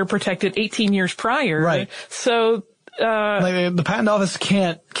patent it or protect it 18 years prior. Right. So the patent office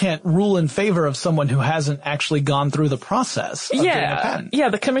can't rule in favor of someone who hasn't actually gone through the process of getting a patent. Yeah,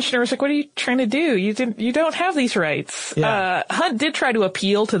 the commissioner was like, what are you trying to do? You don't have these rights. Yeah. Hunt did try to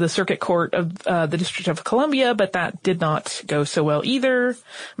appeal to the circuit court of the District of Columbia, but that did not go so well either.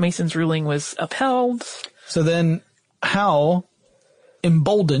 Mason's ruling was upheld. So then Howe,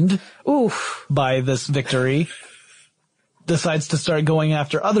 emboldened by this victory, decides to start going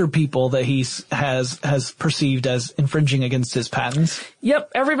after other people that he has perceived as infringing against his patents.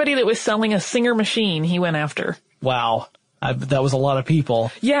 Yep, everybody that was selling a Singer machine, he went after. Wow. That was a lot of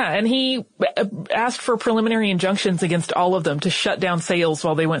people. Yeah, and he asked for preliminary injunctions against all of them to shut down sales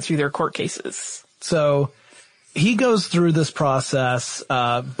while they went through their court cases. So he goes through this process,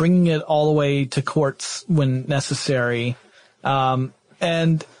 bringing it all the way to courts when necessary. And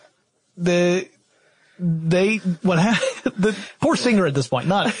the poor Singer at this point,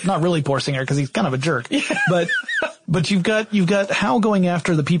 not really poor Singer because he's kind of a jerk, but you've got Howe going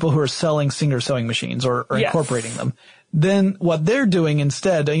after the people who are selling Singer sewing machines or incorporating them. Then what they're doing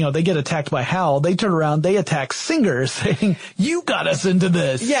instead, they get attacked by Howe. They turn around, they attack Singer saying, you got us into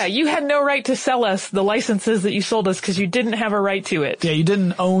this. Yeah, you had no right to sell us the licenses that you sold us because you didn't have a right to it. Yeah, you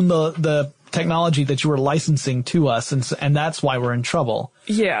didn't own the technology that you were licensing to us, and that's why we're in trouble.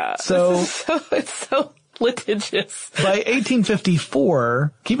 Yeah. So it's so litigious. By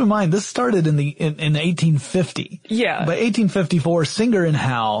 1854, keep in mind this started in 1850. Yeah. By 1854, Singer and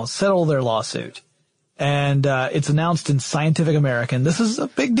Howe settle their lawsuit, and it's announced in Scientific American. This is a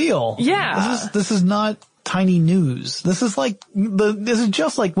big deal. Yeah. This is not tiny news. This is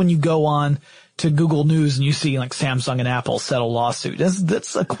just like when you go on to Google News and you see like Samsung and Apple settle lawsuit.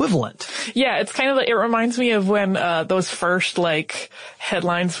 That's equivalent. Yeah, it's kind of like, it reminds me of when those first like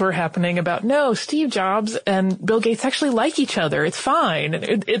headlines were happening about, no, Steve Jobs and Bill Gates actually like each other. It's fine.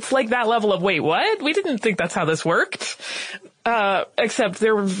 It's like that level of, wait, what? We didn't think that's how this worked. Except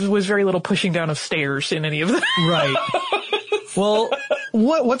there was very little pushing down of stairs in any of that. Right. Well,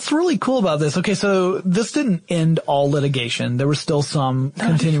 what's really cool about this? Okay, so this didn't end all litigation. There was still some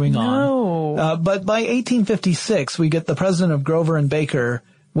continuing on. But by 1856, we get the president of Grover and Baker,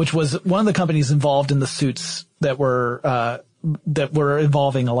 which was one of the companies involved in the suits that were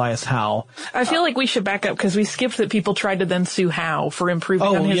involving Elias Howe. I feel like we should back up because we skipped that people tried to then sue Howe for improving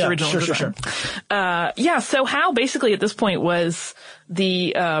on his original design. Sure. So Howe basically at this point was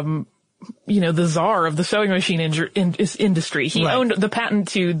the the czar of the sewing machine industry. He owned the patent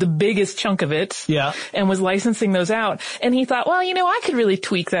to the biggest chunk of it. Yeah. And was licensing those out. And he thought, well, I could really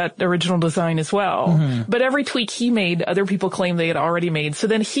tweak that original design as well. Mm-hmm. But every tweak he made, other people claimed they had already made. So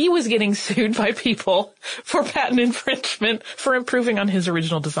then he was getting sued by people for patent infringement for improving on his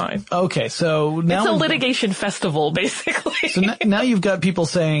original design. Okay. So now it's a litigation festival, basically. So now you've got people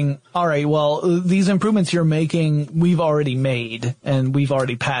saying, all right, well, these improvements you're making, we've already made and we've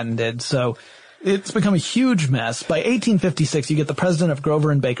already patented. So it's become a huge mess. By 1856, you get the president of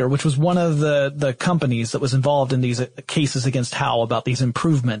Grover and Baker, which was one of the companies that was involved in these cases against Howe about these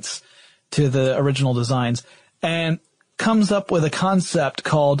improvements to the original designs, and comes up with a concept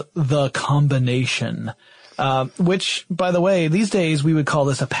called the combination, which, by the way, these days we would call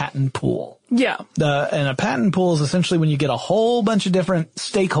this a patent pool. Yeah. And a patent pool is essentially when you get a whole bunch of different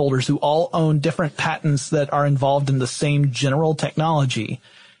stakeholders who all own different patents that are involved in the same general technology,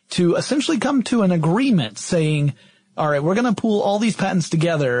 to essentially come to an agreement saying, all right, we're going to pool all these patents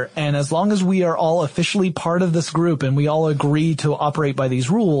together, and as long as we are all officially part of this group and we all agree to operate by these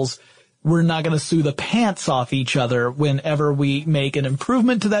rules, we're not going to sue the pants off each other whenever we make an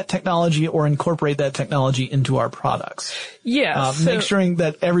improvement to that technology or incorporate that technology into our products. Yeah. Make sure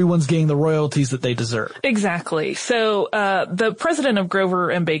that everyone's getting the royalties that they deserve. Exactly. So, the president of Grover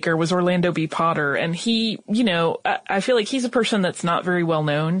and Baker was Orlando B. Potter, and he, I feel like he's a person that's not very well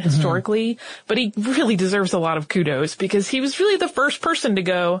known historically, but he really deserves a lot of kudos because he was really the first person to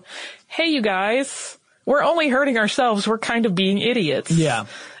go, hey, you guys, we're only hurting ourselves. We're kind of being idiots. Yeah.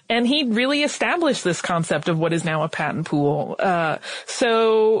 And he really established this concept of what is now a patent pool.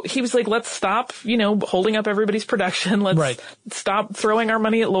 So he was like, let's stop, holding up everybody's production. Let's stop throwing our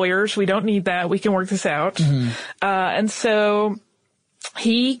money at lawyers. We don't need that. We can work this out. Mm-hmm. And so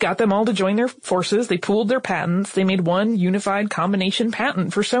he got them all to join their forces. They pooled their patents. They made one unified combination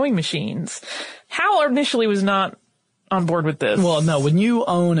patent for sewing machines. Howe initially was not on board with this. Well, no, when you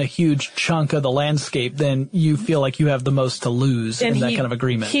own a huge chunk of the landscape, then you feel like you have the most to lose in that kind of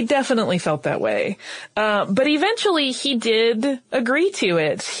agreement. He definitely felt that way. But eventually he did agree to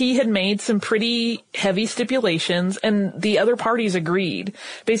it. He had made some pretty heavy stipulations and the other parties agreed.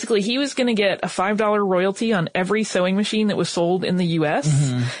 Basically, he was going to get a $5 royalty on every sewing machine that was sold in the U.S.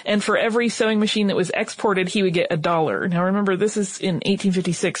 Mm-hmm. And for every sewing machine that was exported, he would get $1. Now remember, this is in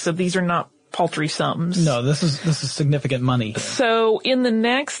 1856, so these are not paltry sums. No, this is significant money. So in the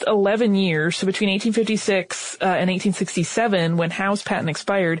next 11 years, so between 1856 and 1867, when Howe's patent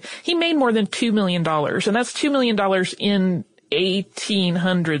expired, he made more than $2 million. And that's $2 million in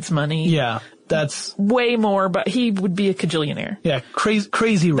 1800s money. Yeah. That's way more, but he would be a cajillionaire. Yeah,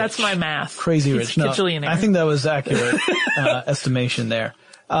 crazy rich. That's my math. Crazy rich. He's a cajillionaire. I think that was accurate estimation there.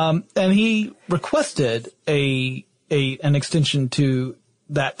 And he requested an extension to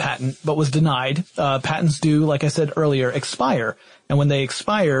that patent, but was denied. Patents do, like I said earlier, expire. And when they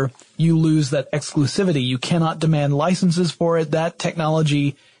expire, you lose that exclusivity. You cannot demand licenses for it. That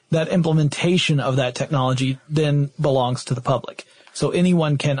technology, that implementation of that technology then belongs to the public. So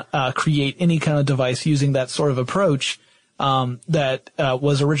anyone can create any kind of device using that sort of approach that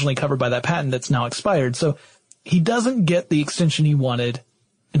was originally covered by that patent that's now expired. So he doesn't get the extension he wanted,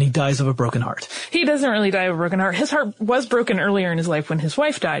 and he dies of a broken heart. He doesn't really die of a broken heart. His heart was broken earlier in his life when his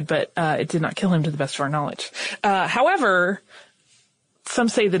wife died, but it did not kill him to the best of our knowledge. However, some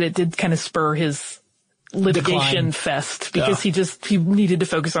say that it did kind of spur his litigation fest because he needed to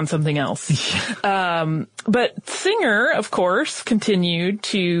focus on something else. But Singer, of course, continued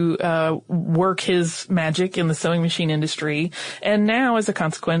to work his magic in the sewing machine industry, and now as a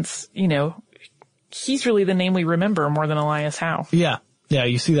consequence, he's really the name we remember more than Elias Howe. Yeah,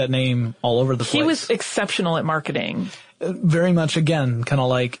 you see that name all over the place. He was exceptional at marketing. Very much, again, kind of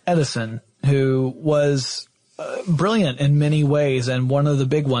like Edison, who was brilliant in many ways, and one of the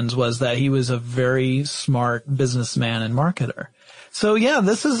big ones was that he was a very smart businessman and marketer. So yeah,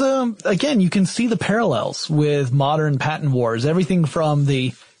 this is, again, you can see the parallels with modern patent wars, everything from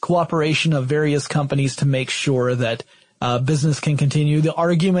the cooperation of various companies to make sure that business can continue, the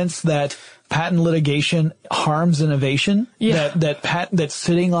arguments that patent litigation harms innovation, that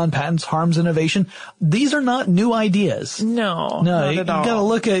sitting on patents harms innovation. These are not new ideas. No, not you at all. gotta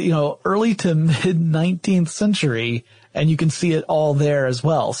look at, early to mid 19th century and you can see it all there as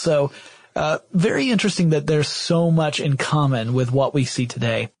well. So, very interesting that there's so much in common with what we see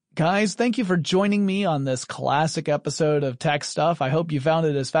today. Guys, thank you for joining me on this classic episode of Tech Stuff. I hope you found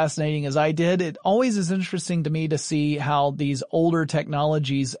it as fascinating as I did. It always is interesting to me to see how these older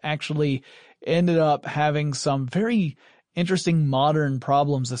technologies actually ended up having some very interesting modern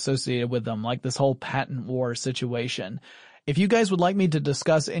problems associated with them, like this whole patent war situation. If you guys would like me to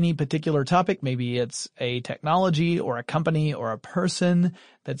discuss any particular topic, maybe it's a technology or a company or a person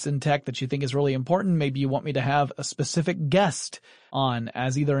that's in tech that you think is really important, maybe you want me to have a specific guest on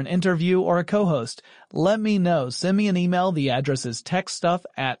as either an interview or a co-host, let me know. Send me an email. The address is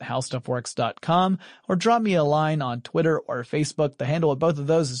techstuff@howstuffworks.com, or drop me a line on Twitter or Facebook. The handle of both of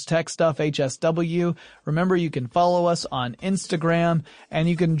those is TechStuffHSW. Remember, you can follow us on Instagram, and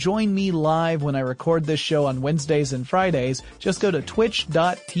you can join me live when I record this show on Wednesdays and Fridays. Just go to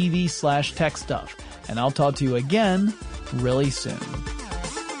twitch.tv/techstuff, and I'll talk to you again really soon.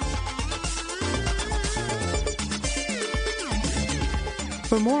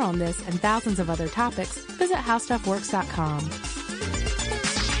 For more on this and thousands of other topics, visit howstuffworks.com.